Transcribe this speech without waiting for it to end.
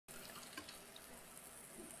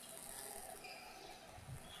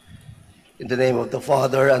In the name of the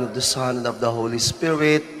Father, and of the Son, and of the Holy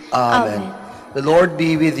Spirit. Amen. Amen. The Lord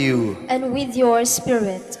be with you. And with your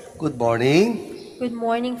spirit. Good morning. Good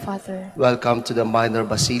morning, Father. Welcome to the Minor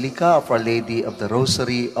Basilica of Our Lady of the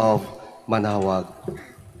Rosary of Manaoag.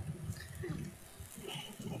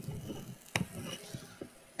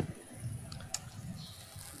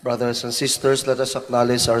 Brothers and sisters, let us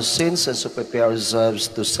acknowledge our sins and so prepare ourselves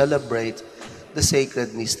to celebrate the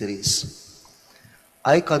sacred mysteries.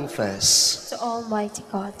 I confess to Almighty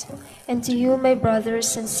God, and to you, my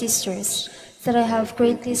brothers and sisters, that I have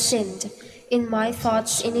greatly sinned in my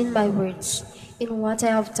thoughts and in my words, in what I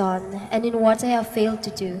have done and in what I have failed to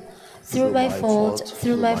do, through my most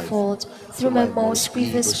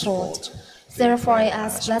grievous fault. Therefore I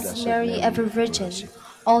ask Blessed Mary, ever Virgin,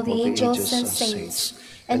 all the angels and saints,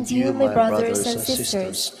 and you, my brothers and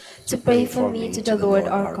sisters, to pray for me to the Lord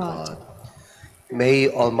our God. May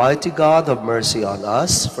Almighty God have mercy on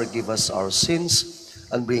us, forgive us our sins,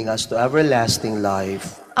 and bring us to everlasting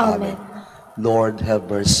life. Amen. Lord, have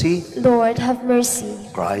mercy. Lord, have mercy.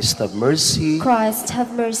 Christ, have mercy. Christ,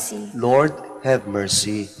 have mercy. Lord, have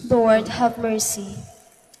mercy. Lord, have mercy.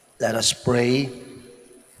 Let us pray.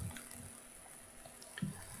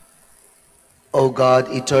 O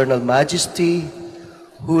God, eternal majesty,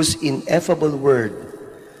 whose ineffable word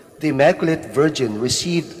the Immaculate Virgin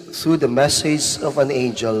received through the message of an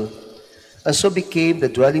angel, and so became the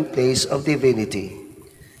dwelling place of divinity.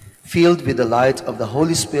 Filled with the light of the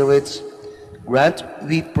Holy Spirit, grant,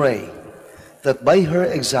 we pray, that by her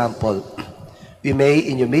example we may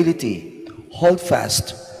in humility hold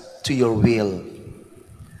fast to your will.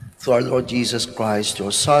 Through our Lord Jesus Christ,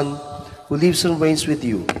 your Son, who lives and reigns with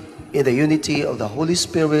you in the unity of the Holy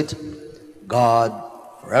Spirit, God,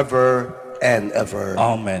 forever and ever.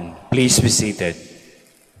 Amen. Please be seated.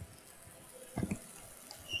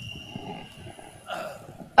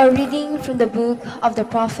 A reading from the book of the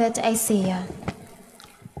prophet Isaiah.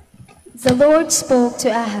 The Lord spoke to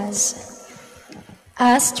Ahaz,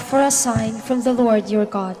 asked for a sign from the Lord your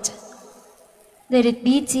God. Let it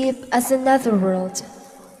be deep as the netherworld,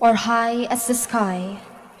 or high as the sky.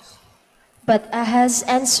 But Ahaz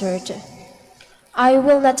answered, I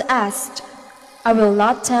will not ask, I will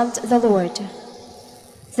not tempt the Lord.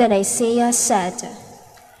 Then Isaiah said,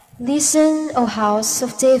 Listen, O house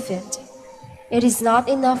of David. It is not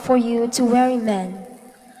enough for you to weary men,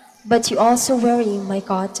 but you also weary my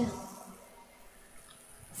God.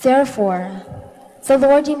 Therefore, the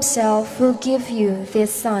Lord himself will give you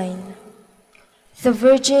this sign. The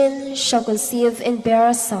virgin shall conceive and bear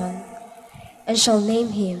a son, and shall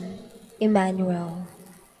name him Emmanuel.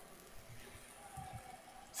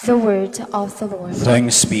 The word of the Lord.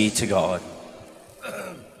 Thanks be to God.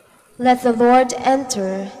 Let the Lord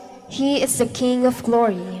enter. He is the King of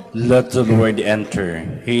glory. Let the Lord enter.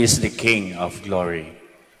 He is the King of glory.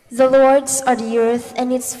 The Lord's are the earth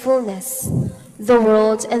and its fullness, the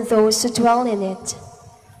world and those who dwell in it.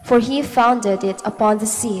 For he founded it upon the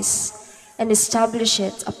seas, and established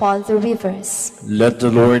it upon the rivers. Let the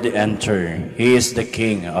Lord enter. He is the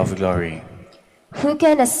King of glory. Who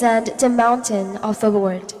can ascend the mountain of the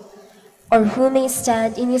Lord, or who may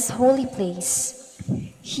stand in his holy place?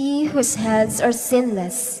 He whose hands are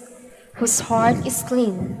sinless, whose heart is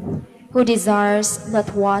clean, who desires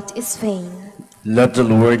not what is vain. Let the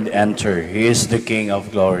Lord enter. He is the King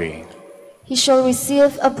of glory. He shall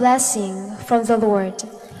receive a blessing from the Lord,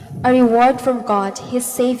 a reward from God his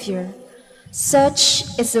Savior. Such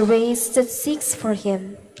is the race that seeks for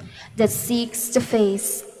him, that seeks the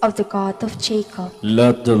face of the God of Jacob.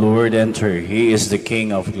 Let the Lord enter. He is the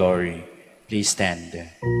King of glory. Please stand.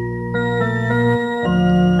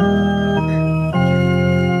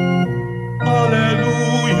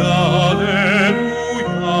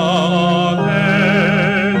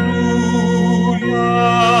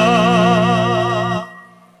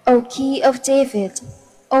 O Key of David,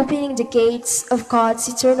 opening the gates of God's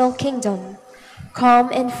eternal kingdom, come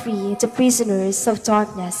and free the prisoners of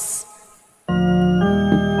darkness.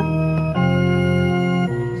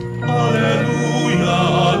 Alleluia,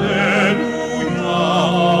 alleluia,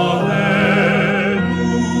 alleluia.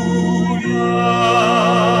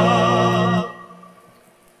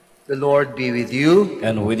 The Lord be with you.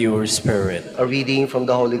 And with your spirit. A reading from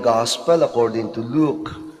the Holy Gospel according to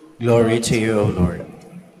Luke. Glory to you, O Lord.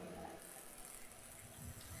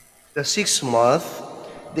 The 6th month,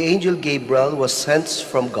 the angel Gabriel was sent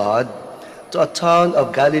from God to a town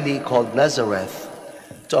of Galilee called Nazareth,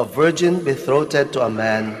 to a virgin betrothed to a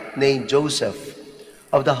man named Joseph,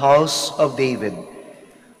 of the house of David.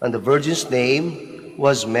 And the virgin's name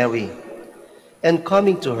was Mary. And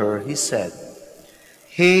coming to her, he said,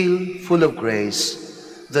 Hail, full of grace,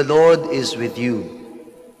 "The Lord is with you."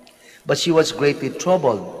 But she was greatly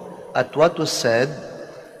troubled at what was said,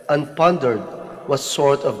 and pondered what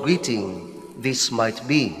sort of greeting this might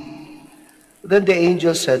be. Then the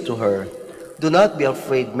angel said to her, "Do not be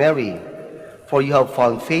afraid, Mary, for you have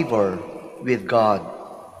found favor with God.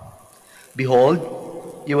 Behold,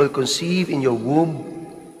 you will conceive in your womb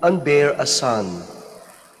and bear a son,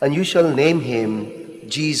 and you shall name him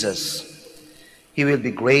Jesus. He will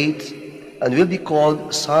be great and will be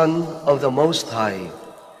called Son of the Most High,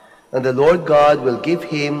 and the Lord God will give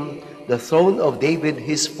him the throne of David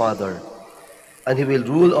his father, and he will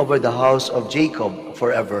rule over the house of Jacob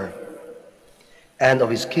forever, and of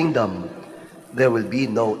his kingdom there will be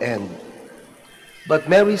no end." But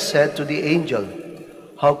Mary said to the angel,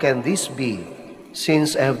 "How can this be,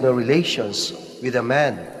 since I have no relations with a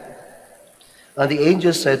man?" And the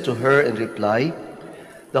angel said to her in reply,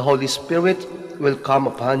 "The Holy Spirit will come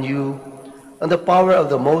upon you, and the power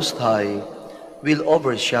of the Most High will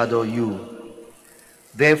overshadow you.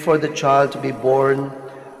 Therefore the child to be born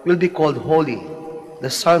will be called Holy,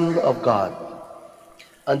 the Son of God.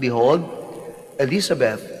 And behold,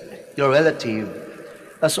 Elizabeth, your relative,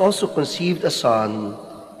 has also conceived a son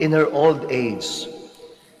in her old age.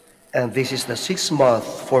 And this is the 6th month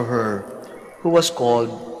for her who was called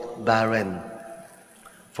barren.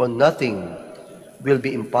 For nothing will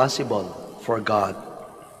be impossible for God."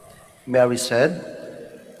 Mary said,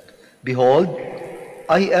 "Behold,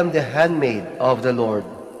 I am the handmaid of the Lord.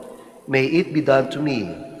 May it be done to me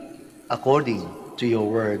according to your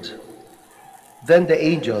word." Then the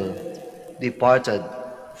angel departed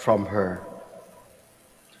from her.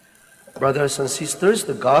 Brothers and sisters,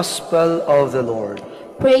 the Gospel of the Lord.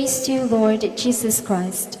 Praise to you, Lord Jesus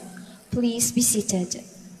Christ. Please be seated.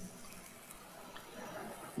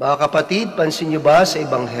 Mga kapatid, pansin niyo ba sa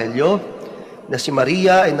Ebanghelyo na si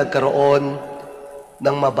Maria ay nagkaroon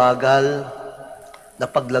ng mabagal na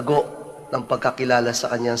paglago ng pagkakilala sa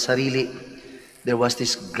kanyang sarili? There was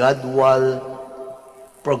this gradual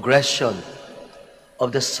progression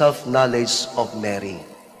of the self-knowledge of Mary.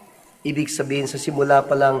 Ibig sabihin, sa simula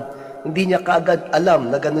pa lang, hindi niya kaagad alam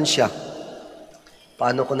na ganun siya.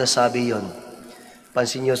 Paano ko nasabi yon?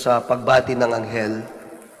 Pansin niyo sa pagbati ng anghel,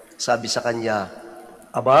 sabi sa kanya,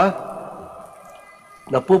 "Aba,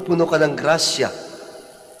 napupuno ka ng grasya."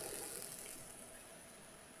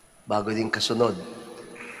 Bago din kasunod,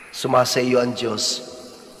 "Sumasa iyo ang Diyos."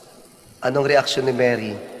 Anong reaksyon ni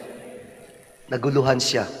Mary? Naguluhan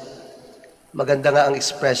siya. Maganda nga ang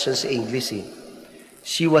expression sa English eh.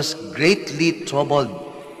 She was greatly troubled.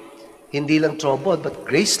 Hindi lang troubled, but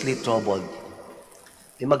greatly troubled.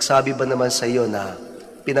 Magsabi ba naman sa iyo na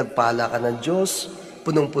pinagpala ka ng Diyos,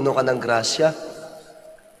 punong-puno ka ng grasya?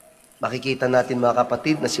 Makikita natin mga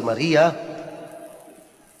kapatid na si Maria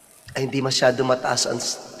ay hindi masyado mataas ang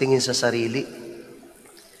tingin sa sarili.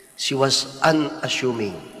 She was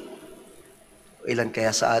unassuming. Ilan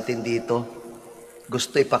kaya sa atin dito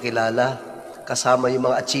gusto ipakilala kasama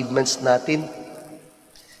yung mga achievements natin?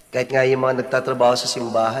 Kahit nga yung mga nagtatrabaho sa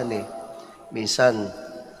simbahan minsan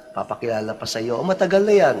papakilala pa sa iyo, matagal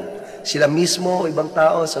na yan. Sila mismo, ibang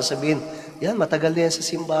tao, sasabihin, yan, matagal na yan sa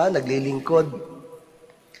simbahan, naglilingkod.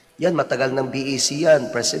 Yan, matagal ng BEC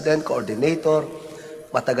yan, president, coordinator,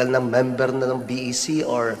 matagal ng member na ng BEC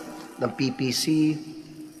or ng PPC,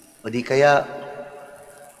 o di kaya,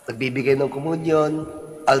 nagbibigay ng komunyon,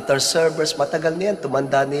 altar servers, matagal na yan,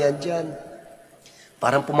 tumanda na yan dyan.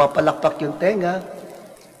 Parang pumapalakpak yung tenga,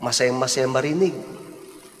 masayang-masaya marinig.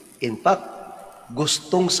 In fact,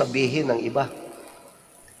 gustong sabihin ng iba.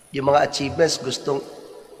 Yung mga achievements, gustong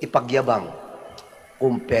ipagyabang,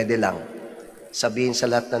 kung pwede lang. Sabihin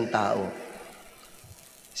sa lahat ng tao.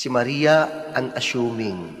 Si Maria,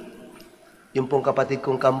 unassuming. Yung pong kapatid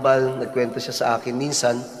kong kambal, nagkwento siya sa akin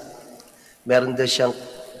minsan, meron daw siyang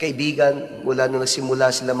kaibigan mula nung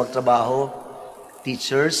nagsimula sila magtrabaho,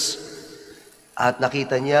 teachers, at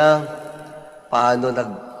nakita niya paano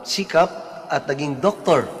nagsikap at naging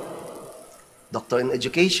doctor in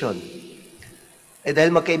education. Dahil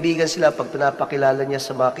magkaibigan sila, pag pinapakilala niya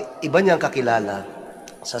sa mga iba niyang kakilala,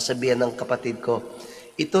 sasabihan ng kapatid ko,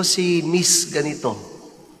 ito si Miss ganito.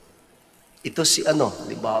 Ito si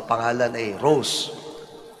di ba, pangalan ay Rose.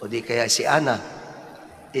 O di kaya si Ana.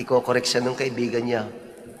 Iko-correct siya ng kaibigan niya.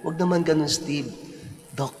 Huwag naman ganun, Steve.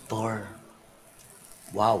 Doctor.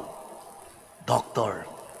 Wow. Doctor.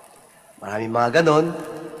 Maraming mga ganun.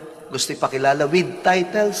 Gusto ipakilala with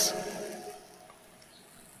titles.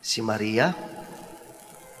 Si Maria,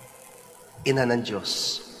 ina ng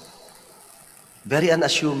Diyos. Very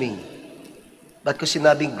unassuming. Ba't ko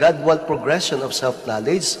sinabing gradual progression of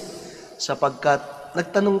self-knowledge? Sapagkat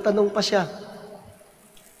nagtanong-tanong pa siya.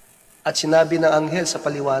 At sinabi ng anghel sa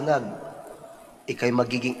paliwanag, ika'y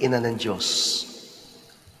magiging ina ng Diyos.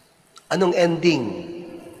 Anong ending?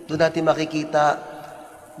 Doon natin makikita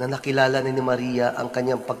na nakilala ni Maria ang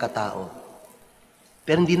kanyang pagkatao.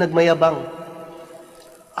 Pero hindi nagmayabang.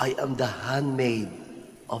 I am the handmaid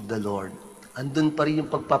of the Lord. Andun pa rin yung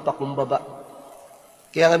pagpapakumbaba.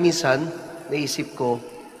 Kaya nga minsan, naisip ko,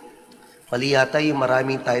 mali yata yung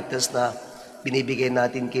maraming titles na binibigay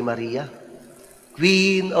natin kay Maria.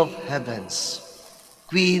 Queen of Heavens,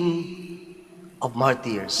 Queen of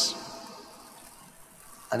Martyrs.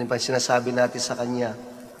 Ano pa sinasabi natin sa kanya?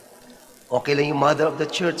 Okay lang yung Mother of the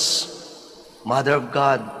Church, Mother of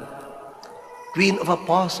God, Queen of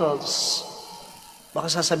Apostles.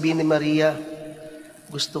 Baka sasabihin ni Maria,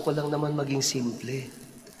 gusto ko lang naman maging simple.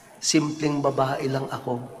 Simpleng babae lang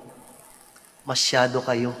ako. Masyado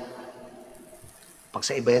kayo. Pag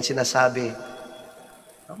sa iba yan sinasabi,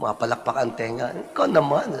 mga palakpak ang tenga. Ikaw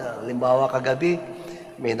naman, halimbawa kagabi,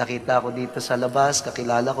 may nakita ko dito sa labas,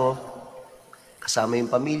 kakilala ko, kasama yung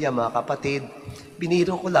pamilya, mga kapatid.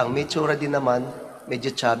 Biniro ko lang, may tsura din naman,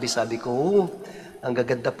 medyo chubby. Sabi ko, ang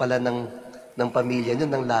gaganda pala ng pamilya nyo,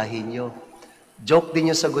 ng lahi nyo. Joke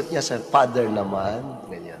din yung sagot niya sa father naman.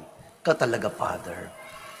 Ganyan. Ikaw talaga father.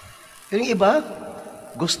 Pero yung iba,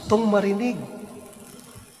 gustong marinig.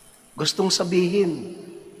 Gustong sabihin.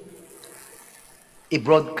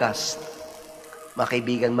 I-broadcast. Mga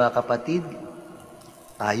kaibigan, mga kapatid,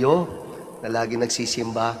 tayo na lagi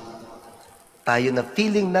nagsisimba, tayo na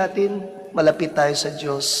feeling natin, malapit tayo sa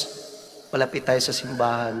Diyos, malapit tayo sa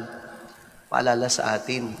simbahan, paalala sa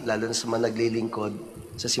atin, lalo na sa mga naglilingkod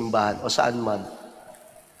sa simbahan o saan man,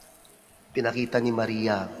 pinakita ni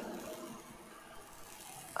Maria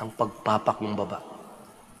ang pagpapakumbaba.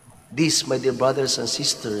 This, my dear brothers and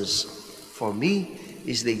sisters, for me,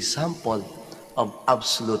 is the example of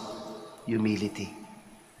absolute humility.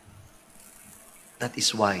 That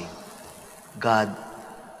is why God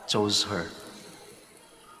chose her.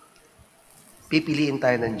 Pipiliin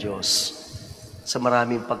tayo ng Diyos sa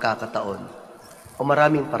maraming pagkakataon o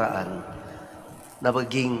maraming paraan na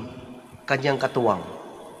maging kanyang katuwang,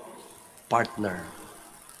 partner.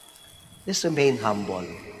 Let's remain humble.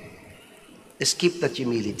 Let's keep that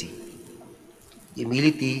humility.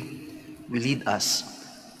 Humility will lead us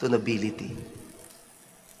to nobility,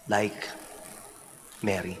 like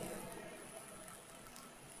Mary.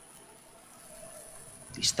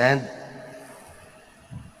 Please stand.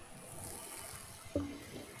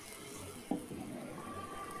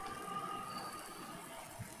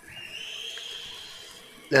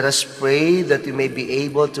 Let us pray that we may be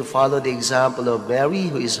able to follow the example of Mary,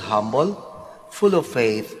 who is humble, full of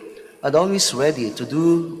faith, and always ready to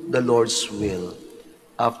do the Lord's will.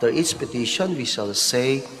 After each petition, we shall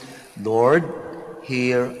say, Lord,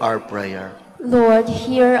 hear our prayer. Lord,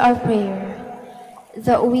 hear our prayer,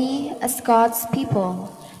 that we, as God's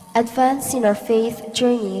people, advance in our faith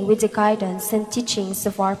journey with the guidance and teachings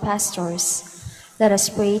of our pastors. Let us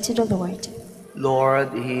pray to the Lord.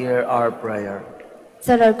 Lord, hear our prayer.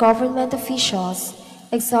 That our government officials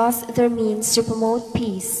exhaust their means to promote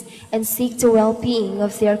peace and seek the well-being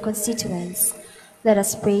of their constituents. Let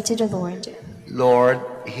us pray to the Lord. Lord,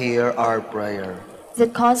 hear our prayer.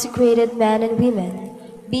 That consecrated men and women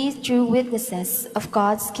be true witnesses of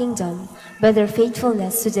God's kingdom by their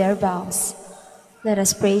faithfulness to their vows. Let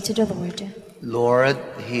us pray to the Lord. Lord,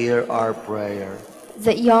 hear our prayer.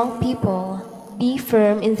 That young people be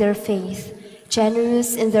firm in their faith,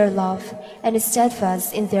 generous in their love, and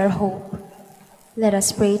steadfast in their hope. Let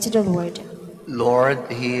us pray to the Lord. Lord,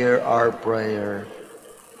 hear our prayer.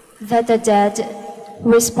 That the dead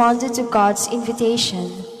who responded to God's invitation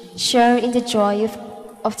share in the joy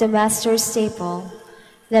of the Master's table.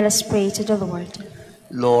 Let us pray to the Lord.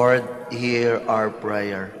 Lord, hear our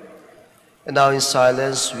prayer. And now in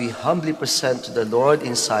silence, we humbly present to the Lord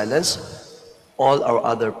in silence all our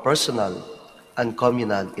other personal and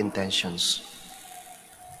communal intentions.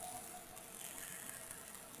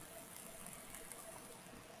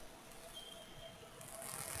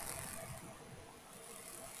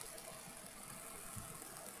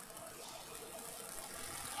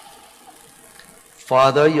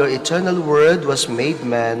 Father, your eternal word was made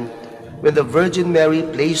man when the Virgin Mary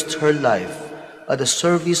placed her life at the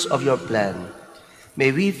service of your plan.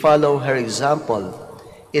 May we follow her example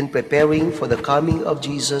in preparing for the coming of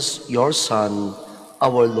Jesus, your Son,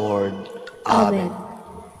 our Lord. Amen.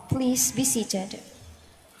 Please be seated.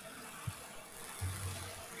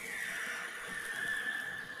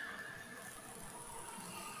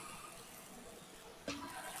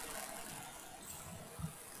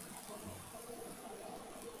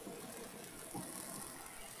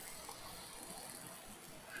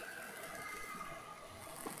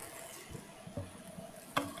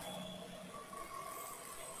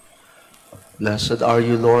 Blessed are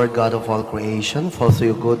you, Lord, God of all creation, for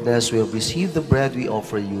through your goodness we have received the bread we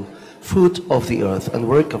offer you, fruit of the earth and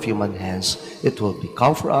work of human hands. It will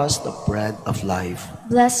become for us the bread of life.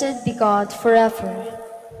 Blessed be God forever.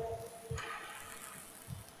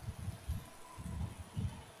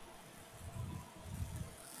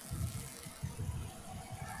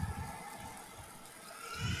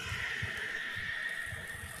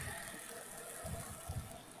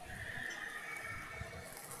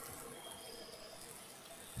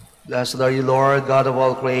 Blessed are you, Lord, God of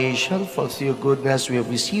all creation, for through your goodness we have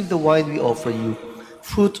received the wine we offer you,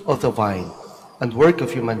 fruit of the vine and work of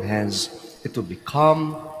human hands. It will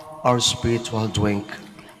become our spiritual drink.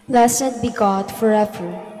 Blessed be God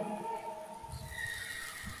forever.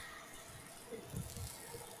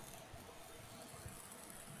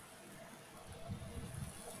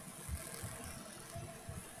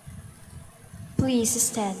 Please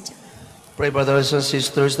stand. Pray, brothers and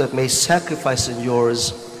sisters, that my sacrifice and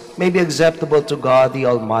yours may be acceptable to God, the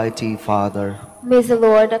Almighty Father. May the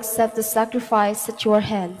Lord accept the sacrifice at your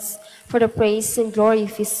hands for the praise and glory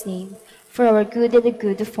of his name, for our good and the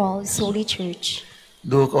good of all his holy church.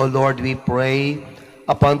 Look, O Lord, we pray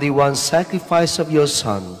upon the one sacrifice of your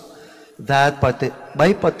Son, that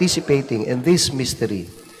by participating in this mystery,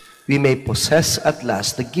 we may possess at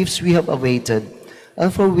last the gifts we have awaited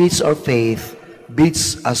and for which our faith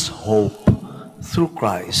bids us hope. Through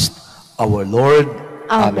Christ our Lord.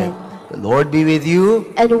 Amen. The Lord be with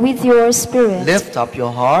you. And with your spirit. Lift up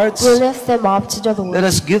your hearts. We lift them up to the Lord. Let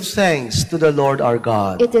us give thanks to the Lord our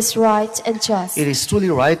God. It is right and just. It is truly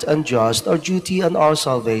right and just, our duty and our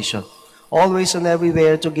salvation, always and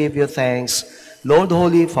everywhere to give you thanks, Lord,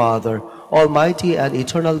 Holy Father, Almighty and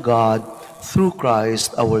eternal God, through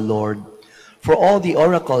Christ our Lord. For all the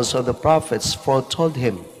oracles of the prophets foretold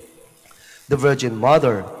him. The Virgin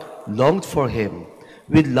Mother longed for him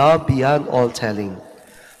with love beyond all telling.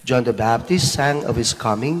 John the Baptist sang of his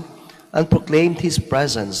coming and proclaimed his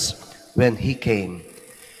presence when he came.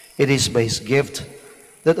 It is by his gift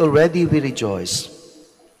that already we rejoice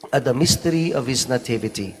at the mystery of his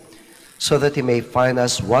nativity, so that he may find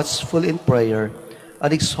us watchful in prayer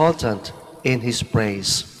and exultant in his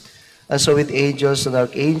praise. And so with angels and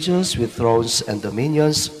archangels, with thrones and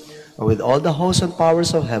dominions, and with all the hosts and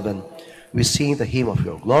powers of heaven, we sing the hymn of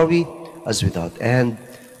your glory, as without end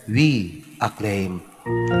we acclaim.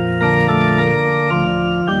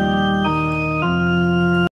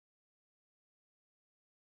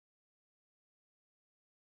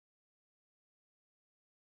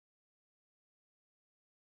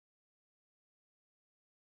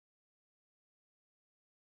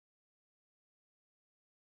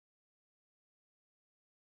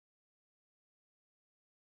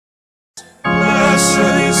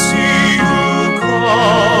 Blessed is he who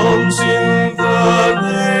comes in the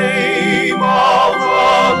name of the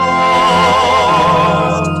Lord.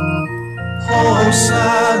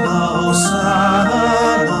 Hosanna, Hosanna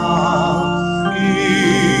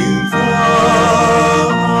in the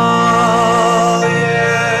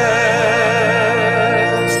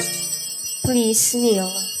highest. Please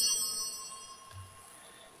kneel.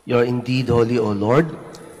 You are indeed holy, O Lord,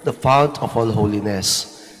 the fount of all holiness.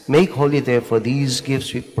 Make holy therefore these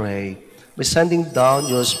gifts, we pray, by sending down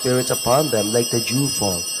your Spirit upon them like the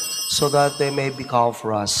dewfall, so that they may become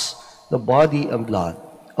for us the body and blood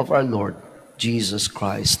of our Lord Jesus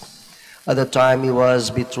Christ. At the time he was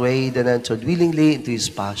betrayed and entered willingly into his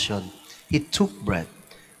passion, he took bread,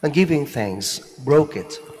 and giving thanks, broke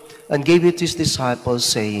it, and gave it to his disciples,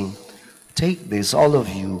 saying, "Take this, all of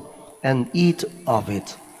you, and eat of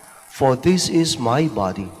it, for this is my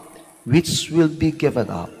body, which will be given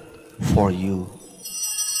up for you."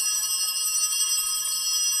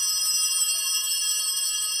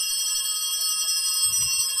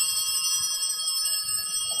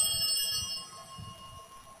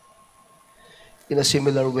 In a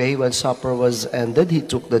similar way, when supper was ended, he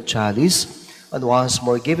took the chalice, and once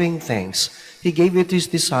more giving thanks, he gave it to his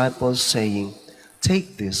disciples, saying,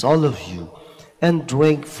 "Take this, all of you, and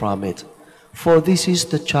drink from it, for this is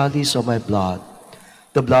the chalice of my blood,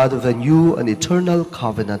 the blood of the new and eternal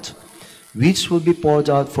covenant, which will be poured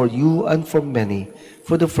out for you and for many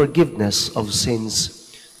for the forgiveness of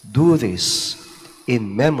sins. Do this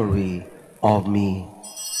in memory of me."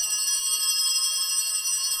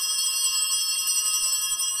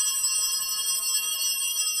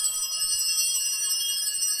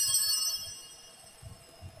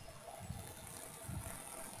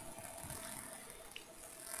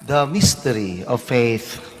 The mystery of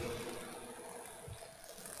faith.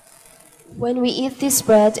 When we eat this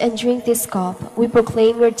bread and drink this cup, we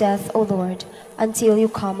proclaim your death, O Lord, until you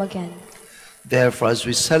come again. Therefore, as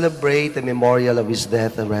we celebrate the memorial of his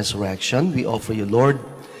death and resurrection, we offer you, Lord,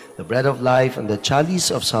 the bread of life and the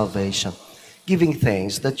chalice of salvation, giving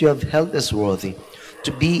thanks that you have held us worthy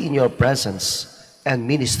to be in your presence and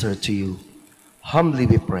minister to you. Humbly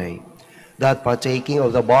we pray that partaking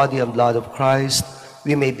of the body and blood of Christ,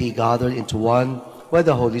 we may be gathered into one by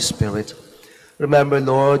the Holy Spirit. Remember,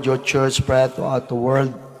 Lord, your church spread throughout the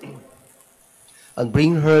world and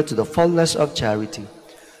bring her to the fullness of charity,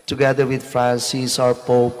 together with Francis, our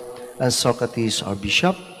Pope, and Socrates, our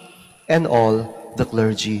Bishop, and all the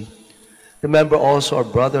clergy. Remember also our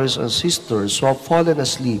brothers and sisters who have fallen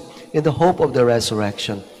asleep in the hope of the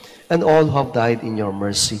resurrection, and all who have died in your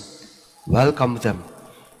mercy. Welcome them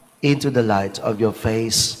into the light of your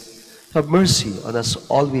face. Have mercy on us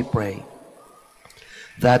all, we pray,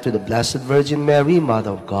 that with the Blessed Virgin Mary,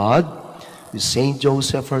 Mother of God, with Saint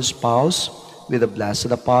Joseph, her spouse, with the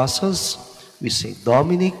blessed apostles, with Saint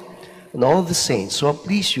Dominic, and all the saints who have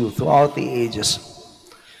pleased you throughout the ages,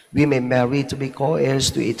 we may merit to be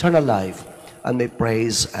co-heirs to eternal life, and may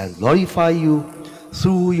praise and glorify you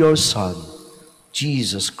through your Son,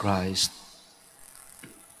 Jesus Christ.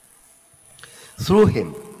 Through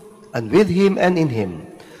him, and with him, and in him,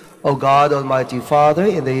 O God, Almighty Father,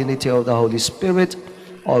 in the unity of the Holy Spirit,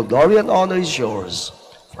 all glory and honor is yours,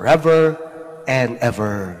 forever and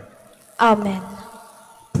ever. Amen.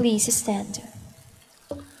 Please stand.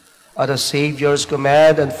 At the Savior's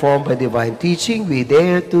command and formed by divine teaching, we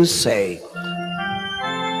dare to say,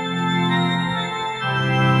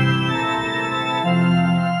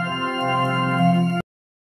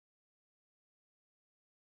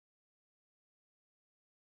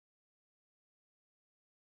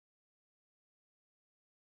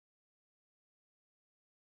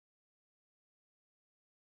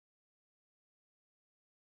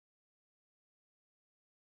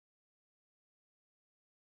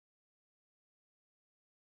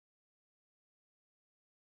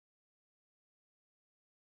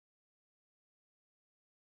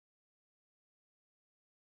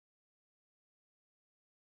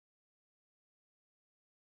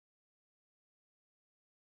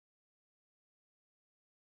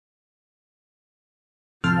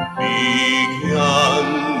 Bigyan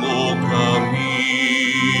mo kami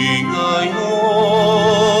ngayon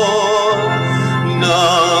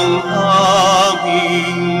ng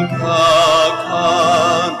aming kakanin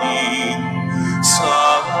sa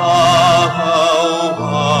araw-araw.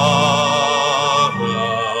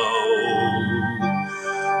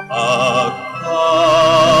 At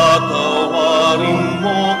patawarin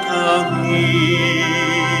mo kami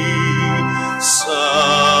sa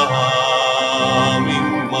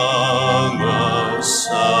aming mga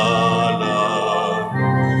sala,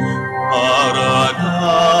 para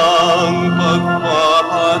ng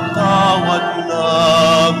pagpapatawad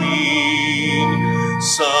namin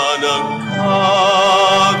sa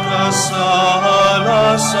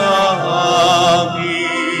nagkakasala sa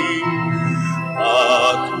amin.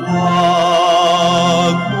 At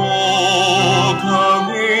huwag mo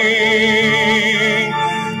kaming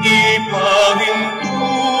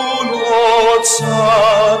ipahintulot sa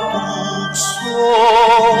tukso,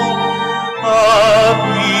 at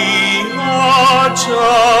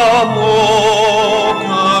iadya mo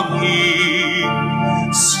kami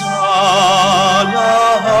sa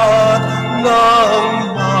lahat ng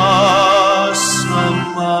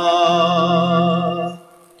masama.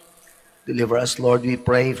 deliver us, Lord, we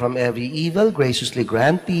pray, from every evil. Graciously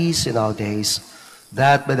grant peace in our days,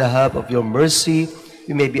 that by the help of your mercy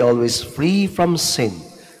we may be always free from sin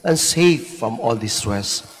and safe from all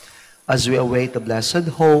distress, as we await the blessed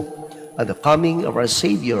hope and the coming of our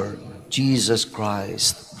Savior, Jesus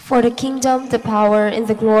Christ. For the kingdom, the power, and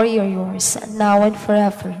the glory are yours, now and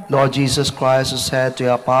forever. Lord Jesus Christ, who said to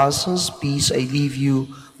your apostles, "Peace I leave you,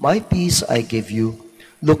 my peace I give you,"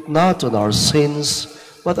 look not on our sins,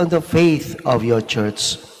 but on the faith of your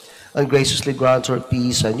church, and graciously grant her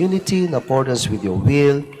peace and unity in accordance with your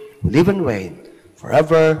will, who live and reign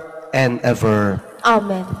forever and ever.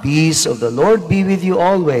 Amen. Peace of the Lord be with you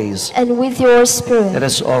always. And with your spirit. Let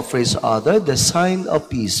us offer each other the sign of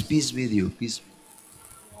peace. Peace with you. Peace.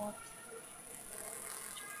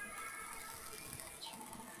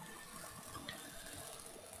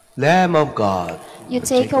 Lamb of God, You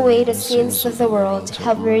take away the sins of the world,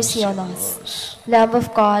 have mercy on us. Lamb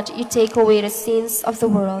of God, you take away the sins of the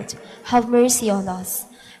world, have mercy on us.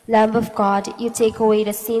 Lamb of God, you take away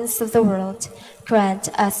the sins of the world, grant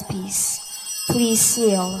us peace. Please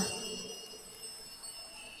kneel.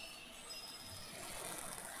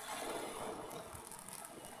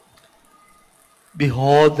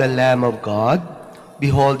 behold the Lamb of God.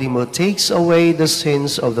 Behold him who takes away the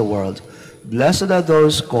sins of the world. Blessed are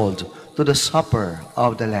those called to the supper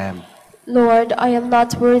of the Lamb. Lord, I am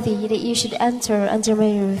not worthy that you should enter under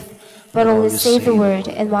my roof, but only say the word,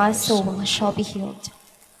 and my soul shall be healed.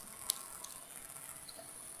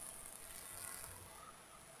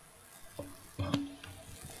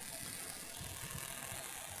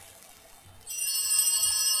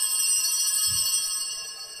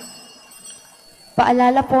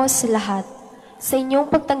 Paalala po sa lahat, sa inyong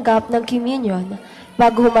pagtanggap ng communion,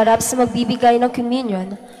 bago humarap sa magbibigay ng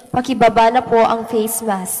communion, pakibaba na po ang face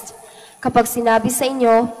mask. Kapag sinabi sa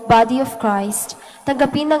inyo, Body of Christ,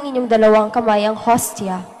 tanggapin ng inyong dalawang kamay ang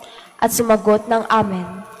hostia at sumagot ng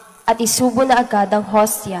Amen at isubo na agad ang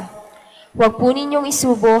hostia. Huwag po ninyong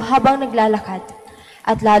isubo habang naglalakad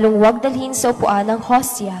at lalong huwag dalhin sa upuan ang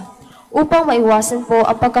hostia upang maiwasan po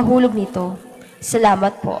ang pagkahulog nito.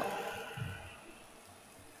 Salamat po.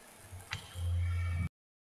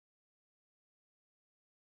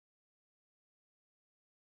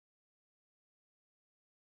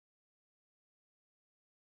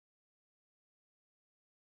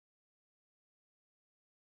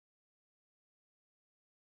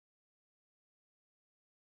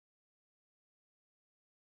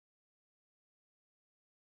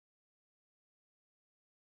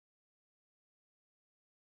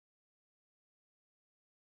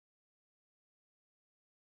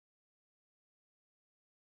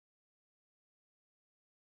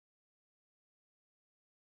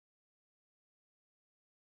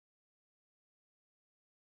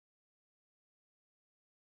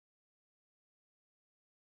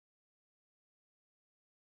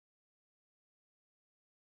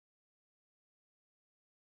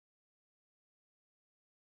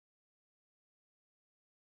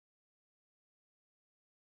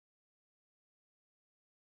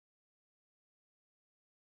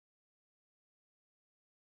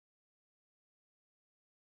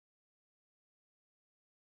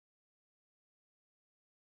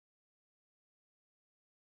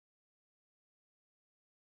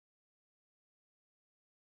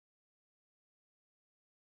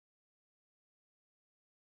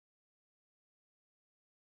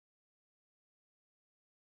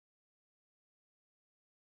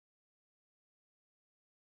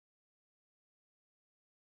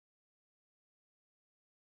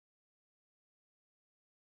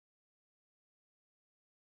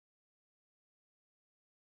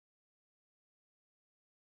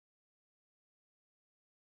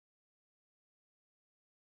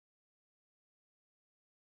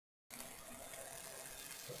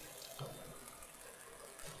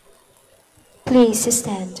 Please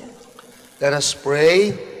stand. Let us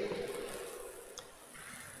pray.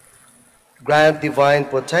 Grant divine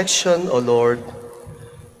protection, O Lord,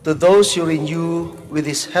 to those you renew with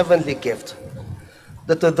this heavenly gift,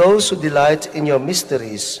 that to those who delight in your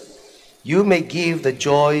mysteries, you may give the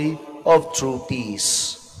joy of true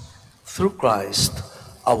peace. Through Christ,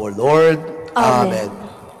 our Lord. Amen.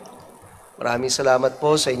 Maraming salamat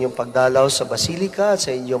po sa inyong pagdalaw sa Basilika at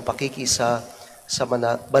sa inyong pakikisa sa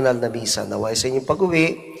banal na misa. Naway sa inyong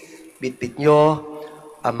pag-uwi, bitbit nyo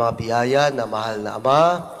ang mga biyaya na mahal na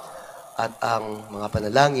Ama at ang mga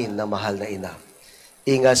panalangin na mahal na Ina.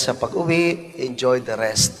 Ingat sa pag-uwi, enjoy the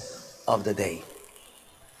rest of the day.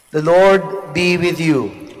 The Lord be with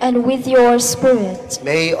you. And with your spirit.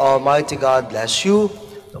 May Almighty God bless you,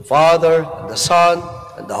 the Father, and the Son,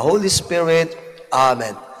 and the Holy Spirit.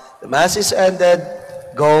 Amen. The Mass is ended.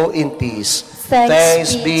 Go in peace.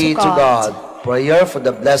 Thanks be to God. Prayer for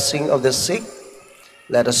the blessing of the sick.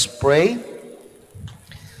 Let us pray.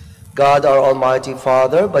 God, our Almighty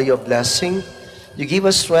Father, by your blessing, you give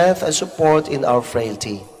us strength and support in our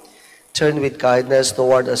frailty. Turn with kindness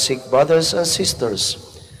toward our sick brothers and sisters.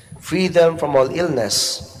 Free them from all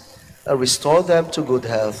illness and restore them to good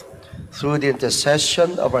health through the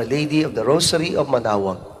intercession of Our Lady of the Rosary of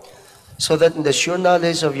Manaoag, so that in the sure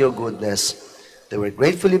knowledge of your goodness, they will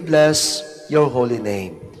gratefully bless your holy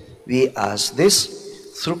name. We ask this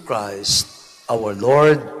through Christ, our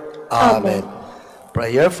Lord. Amen.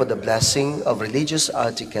 Prayer for the blessing of religious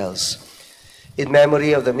articles. In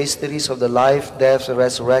memory of the mysteries of the life, death, and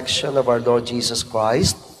resurrection of our Lord Jesus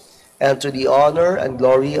Christ, and to the honor and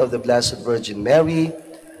glory of the Blessed Virgin Mary,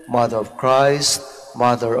 Mother of Christ,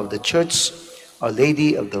 Mother of the Church, Our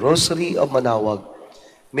Lady of the Rosary of Manaoag,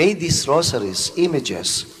 may these rosaries,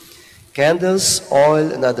 images, candles,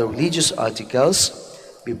 oil, and other religious articles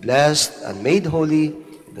be blessed and made holy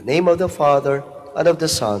in the name of the Father, and of the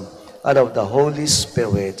Son, and of the Holy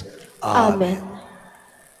Spirit. Amen.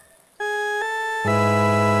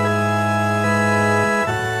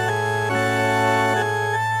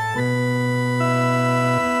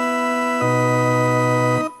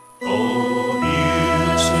 O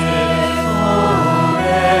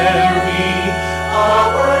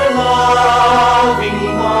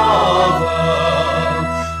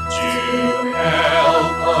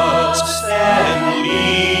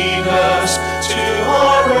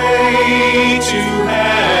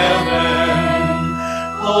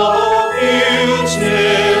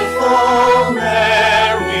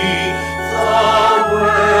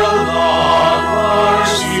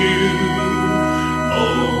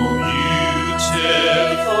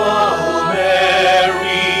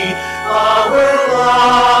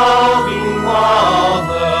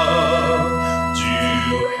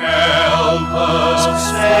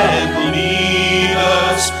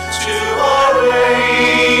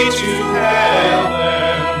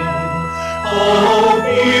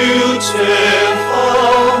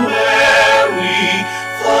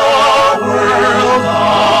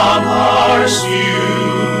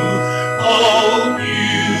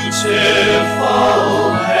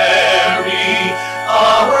Beautiful Mary,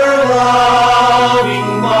 our loving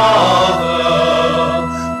Mother,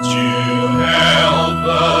 to help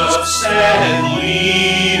us and